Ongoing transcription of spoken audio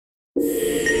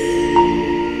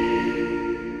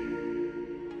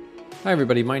Hi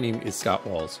everybody, my name is Scott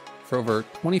Walls. For over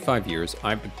 25 years,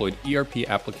 I've deployed ERP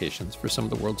applications for some of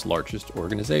the world's largest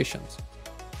organizations.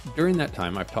 During that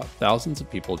time, I've taught thousands of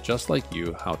people just like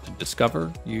you how to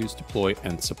discover, use, deploy,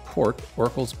 and support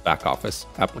Oracle's back-office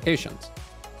applications.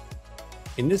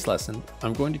 In this lesson,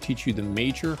 I'm going to teach you the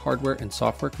major hardware and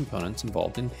software components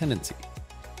involved in Tenancy,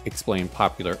 explain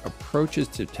popular approaches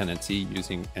to Tenancy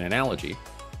using an analogy,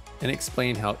 and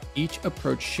explain how each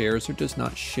approach shares or does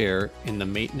not share in the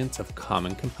maintenance of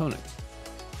common components.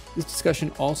 This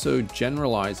discussion also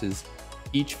generalizes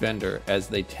each vendor as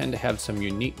they tend to have some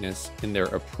uniqueness in their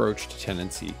approach to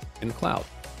tenancy in the cloud.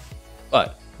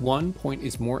 But one point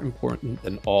is more important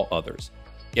than all others.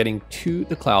 Getting to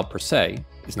the cloud per se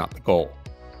is not the goal.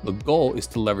 The goal is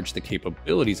to leverage the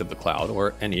capabilities of the cloud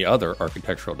or any other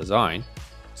architectural design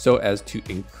so as to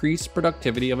increase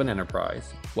productivity of an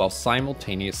enterprise while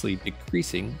simultaneously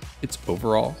decreasing its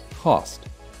overall cost.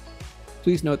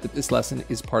 Please note that this lesson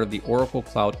is part of the Oracle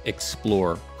Cloud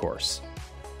Explore course.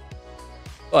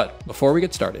 But before we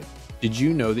get started, did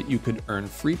you know that you could earn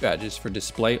free badges for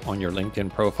display on your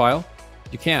LinkedIn profile?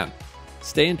 You can.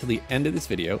 Stay until the end of this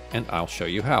video and I'll show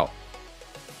you how.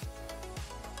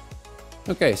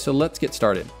 Okay, so let's get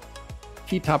started.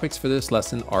 Key topics for this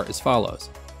lesson are as follows.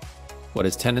 What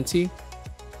is tenancy?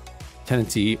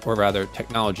 Tenancy, or rather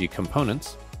technology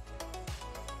components.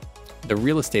 The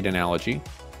real estate analogy.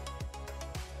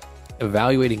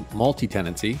 Evaluating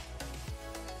multi-tenancy.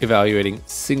 Evaluating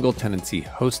single tenancy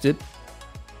hosted.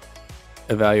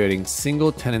 Evaluating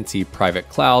single tenancy private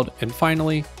cloud. And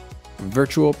finally,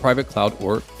 virtual private cloud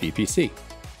or VPC.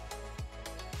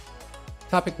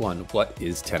 Topic 1, what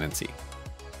is tenancy?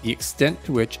 The extent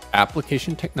to which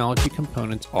application technology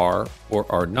components are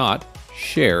or are not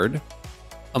shared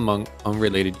among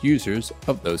unrelated users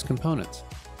of those components.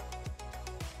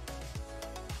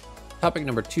 Topic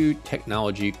number 2,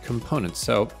 technology components.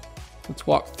 So let's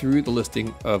walk through the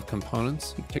listing of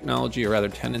components. Technology, or rather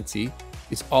tenancy,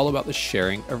 is all about the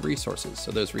sharing of resources.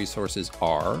 So those resources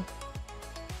are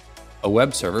a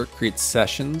web server creates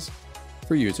sessions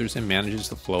for users and manages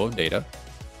the flow of data.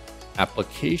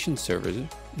 Application server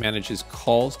manages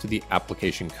calls to the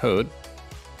application code.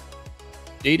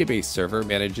 Database server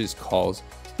manages calls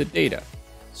to the data.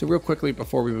 So real quickly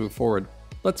before we move forward,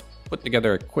 let's put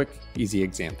together a quick, easy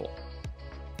example.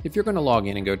 If you're going to log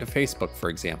in and go to Facebook, for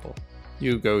example,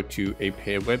 you go to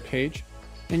a web page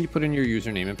and you put in your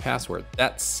username and password.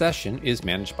 That session is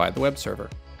managed by the web server.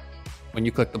 When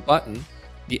you click the button,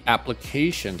 the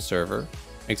application server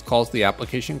makes calls to the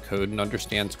application code and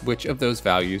understands which of those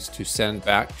values to send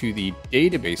back to the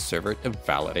database server to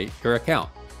validate your account.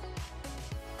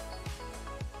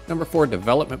 Number 4,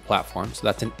 development platform. So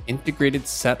that's an integrated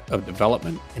set of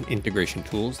development and integration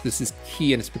tools. This is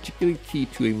key, and it's particularly key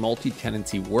to a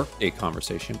multi-tenancy Workday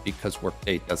conversation because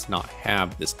Workday does not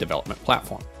have this development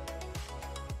platform.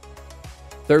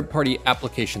 Third-party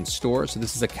application store. So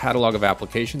this is a catalog of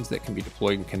applications that can be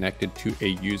deployed and connected to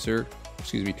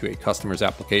to a customer's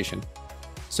application.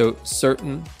 So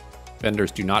certain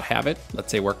vendors do not have it,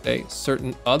 let's say Workday.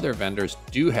 Certain other vendors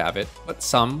do have it, but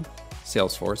some,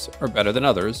 Salesforce, are better than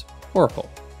others, Oracle.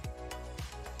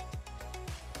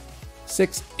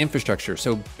 6, infrastructure.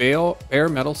 So bare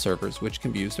metal servers, which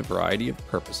can be used a variety of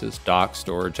purposes: dock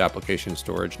storage, application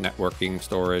storage, networking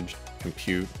storage,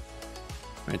 compute.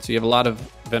 All right, so you have a lot of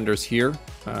vendors here,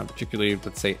 particularly,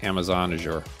 let's say, Amazon,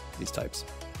 Azure, these types.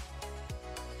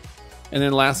 And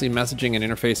then lastly, messaging and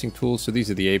interfacing tools. So these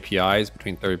are the APIs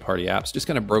between third-party apps. Just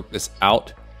kind of broke this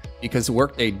out because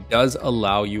Workday does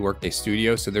allow you Workday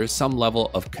Studio, so there's some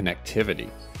level of connectivity.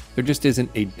 There just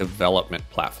isn't a development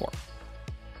platform.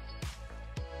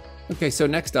 Okay, so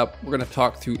next up, we're going to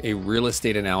talk through a real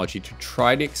estate analogy to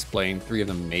try to explain 3 of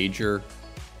the major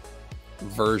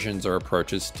versions or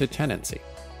approaches to tenancy.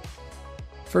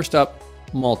 First up,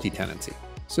 multi-tenancy.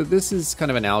 So this is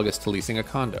kind of analogous to leasing a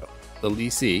condo. The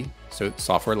leasee, so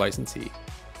software licensee,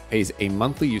 pays a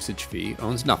monthly usage fee,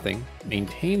 owns nothing,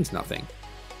 maintains nothing,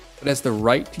 but has the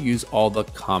right to use all the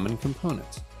common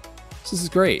components. So this is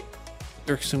great.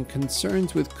 There are some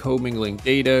concerns with co-mingling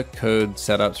data, code,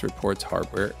 setups, reports,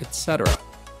 hardware, etc.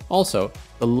 Also,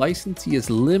 the licensee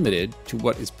is limited to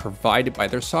what is provided by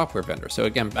their software vendor. So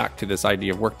again, back to this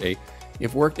idea of Workday.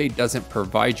 If Workday doesn't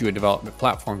provide you a development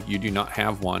platform, you do not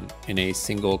have one in a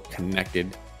single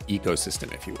connected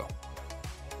ecosystem, if you will.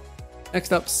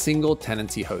 Next up, single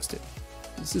tenancy hosted.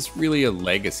 This is really a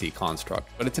legacy construct,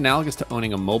 but it's analogous to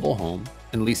owning a mobile home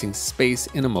and leasing space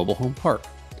in a mobile home park.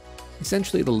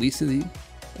 Essentially, the leasee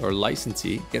or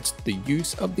licensee gets the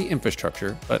use of the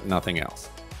infrastructure, but nothing else.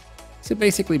 So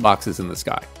basically boxes in the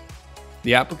sky.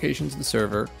 The applications, the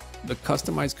server, the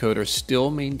customized code are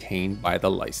still maintained by the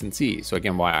licensee. So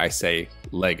again, why I say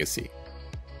legacy.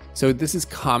 So this is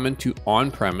common to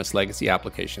on-premise legacy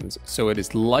applications, so it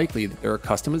is likely that there are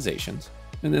customizations,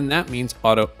 and then that means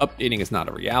auto-updating is not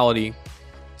a reality.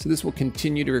 So this will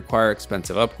continue to require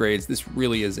expensive upgrades. This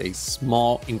really is a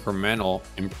small incremental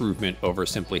improvement over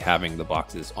simply having the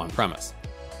boxes on-premise.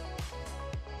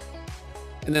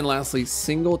 And then lastly,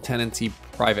 single tenancy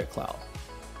private cloud.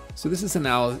 So this is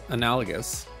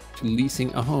analogous to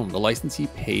leasing a home. The licensee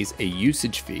pays a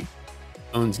usage fee,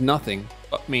 owns nothing,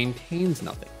 but maintains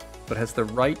nothing, but has the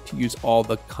right to use all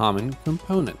the common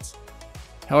components.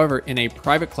 However, in a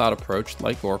private cloud approach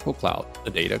like Oracle Cloud,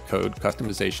 the data, code,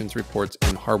 customizations, reports,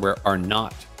 and hardware are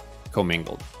not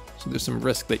commingled. So there's some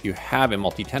risk that you have in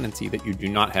multi-tenancy that you do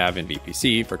not have in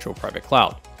VPC, Virtual Private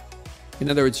Cloud. In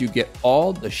other words, you get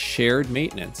all the shared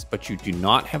maintenance, but you do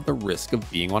not have the risk of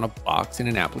being on a box in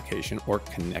an application or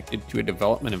connected to a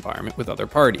development environment with other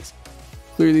parties.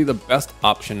 Clearly the best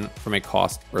option from a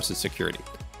cost versus security.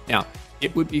 Now,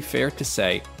 it would be fair to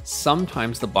say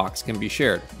sometimes the box can be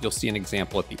shared. You'll see an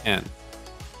example at the end.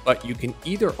 But you can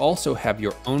either also have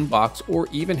your own box or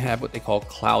even have what they call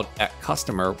cloud at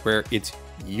customer, where it's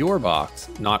your box,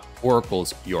 not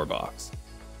Oracle's your box.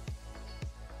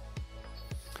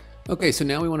 Okay, so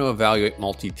now we want to evaluate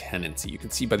multi-tenancy. You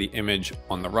can see by the image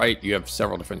on the right, you have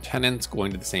several different tenants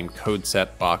going to the same code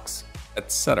set, box,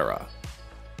 etc.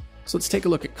 So let's take a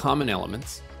look at common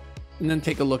elements and then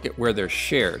take a look at where they're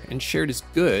shared. And shared is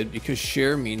good because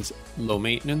share means low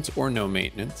maintenance or no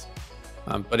maintenance,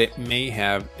 but it may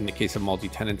have, in the case of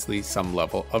multi-tenancy, some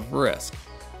level of risk.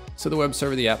 So the web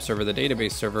server, the app server, the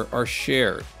database server are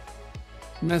shared.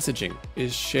 Messaging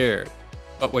is shared.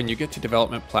 But when you get to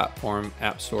development platform,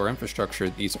 app store, infrastructure,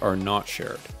 these are not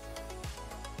shared.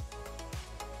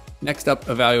 Next up,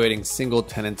 evaluating single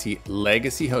tenancy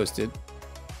legacy hosted.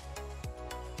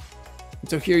 And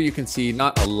so here you can see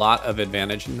not a lot of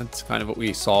advantage, and that's kind of what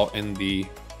we saw in the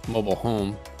mobile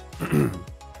home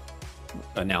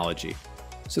analogy.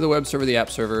 So the web server, the app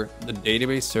server, the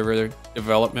database server,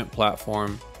 development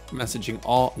platform, messaging,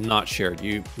 all not shared.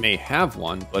 You may have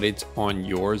one, but it's on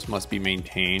yours, must be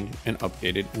maintained and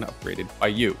updated and upgraded by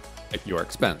you at your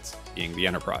expense, being the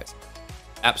enterprise.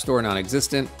 App store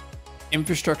non-existent.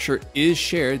 Infrastructure is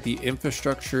shared. The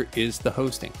infrastructure is the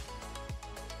hosting.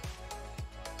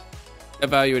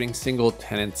 Evaluating single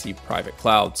tenancy private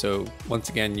cloud. So once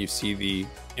again, you see the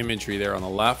imagery there on the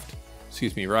left,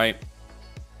 right.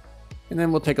 And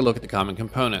then we'll take a look at the common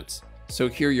components. So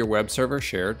here your web server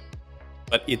shared,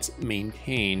 but it's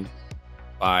maintained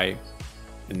by,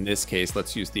 in this case,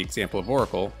 let's use the example of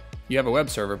Oracle. You have a web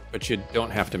server, but you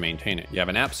don't have to maintain it. You have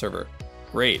an app server,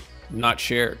 great, not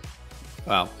shared.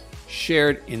 Well,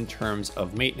 shared in terms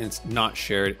of maintenance, not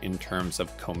shared in terms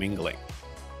of commingling.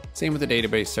 Same with the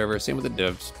database server, same with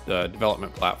the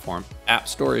development platform. App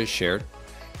store is shared.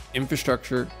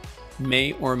 Infrastructure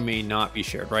may or may not be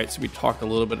shared, right? So we talked a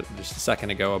little bit just a second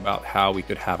ago about how we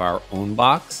could have our own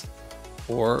box,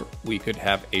 or we could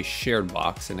have a shared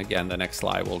box. And again, the next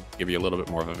slide will give you a little bit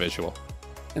more of a visual.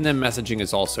 And then messaging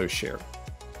is also shared.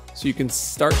 So you can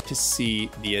start to see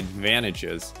the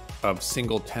advantages of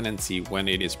single tenancy when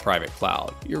it is private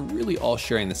cloud. You're really all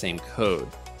sharing the same code.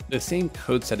 The same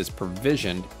code set is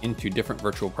provisioned into different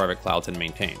virtual private clouds and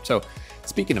maintained. So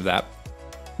speaking of that,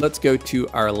 let's go to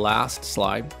our last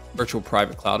slide, virtual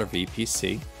private cloud or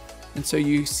VPC. And so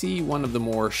you see one of the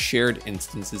more shared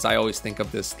instances. I always think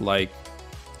of this like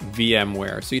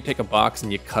VMware. So you take a box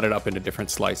and you cut it up into different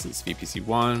slices,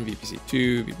 VPC1,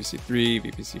 VPC2,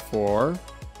 VPC3, VPC4,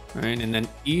 right? And then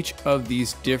each of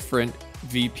these different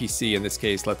VPC, in this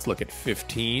case, let's look at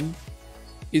 15,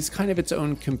 is kind of its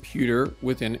own computer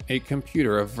within a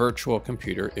computer, a virtual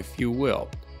computer, if you will.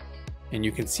 And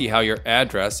you can see how your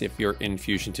address, if you're in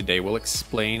Fusion today, will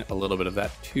explain a little bit of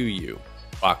that to you.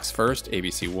 Box first,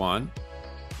 ABC1,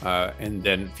 and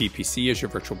then VPC is your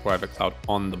virtual private cloud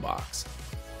on the box.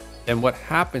 Then what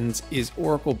happens is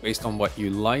Oracle, based on what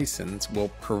you license, will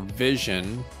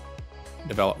provision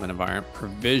development environment,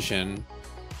 provision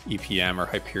EPM or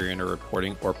Hyperion or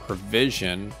reporting, or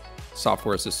provision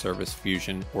software as a service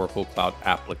Fusion Oracle Cloud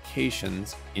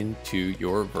applications into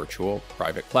your virtual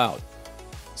private cloud.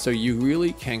 So you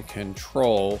really can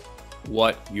control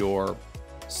what your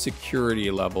security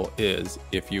level is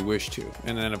if you wish to.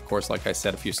 And then of course, like I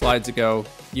said a few slides ago,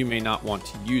 you may not want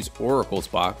to use Oracle's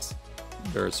box.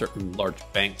 There are certain large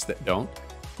banks that don't.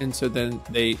 And so then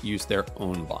they use their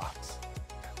own box.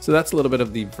 So that's a little bit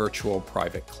of the virtual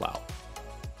private cloud.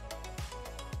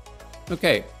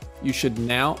 Okay, you should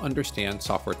now understand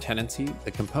software tenancy,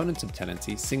 the components of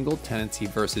tenancy, single tenancy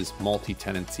versus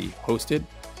multi-tenancy hosted,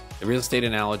 the real estate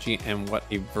analogy, and what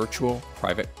a virtual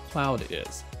private cloud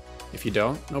is. If you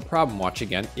don't, no problem, watch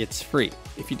again, it's free.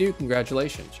 If you do,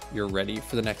 congratulations, you're ready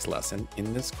for the next lesson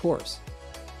in this course.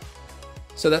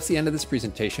 So that's the end of this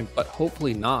presentation, but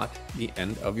hopefully not the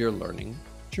end of your learning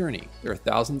journey. There are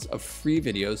thousands of free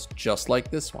videos just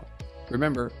like this one.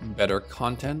 Remember, better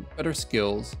content, better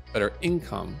skills, better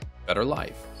income, better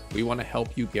life. We want to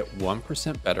help you get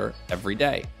 1% better every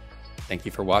day. Thank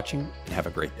you for watching and have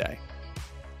a great day.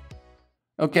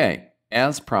 Okay,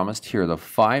 as promised, here are the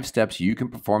 5 steps you can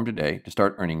perform today to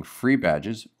start earning free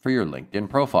badges for your LinkedIn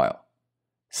profile.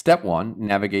 Step 1,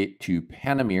 navigate to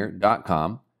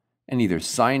Panameer.com and either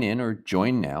sign in or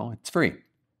join now. It's free.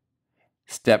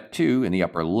 Step 2, in the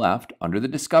upper left, under the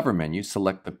Discover menu,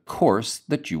 select the course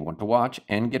that you want to watch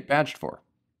and get badged for.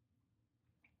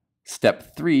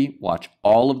 Step 3, watch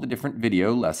all of the different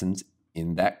video lessons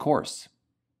in that course.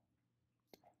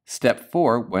 Step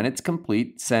 4, when it's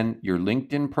complete, send your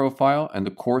LinkedIn profile and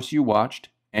the course you watched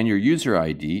and your user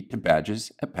ID to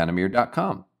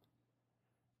badges@Panameer.com.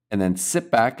 And then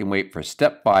sit back and wait for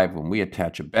Step 5 when we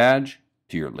attach a badge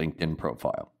to your LinkedIn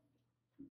profile.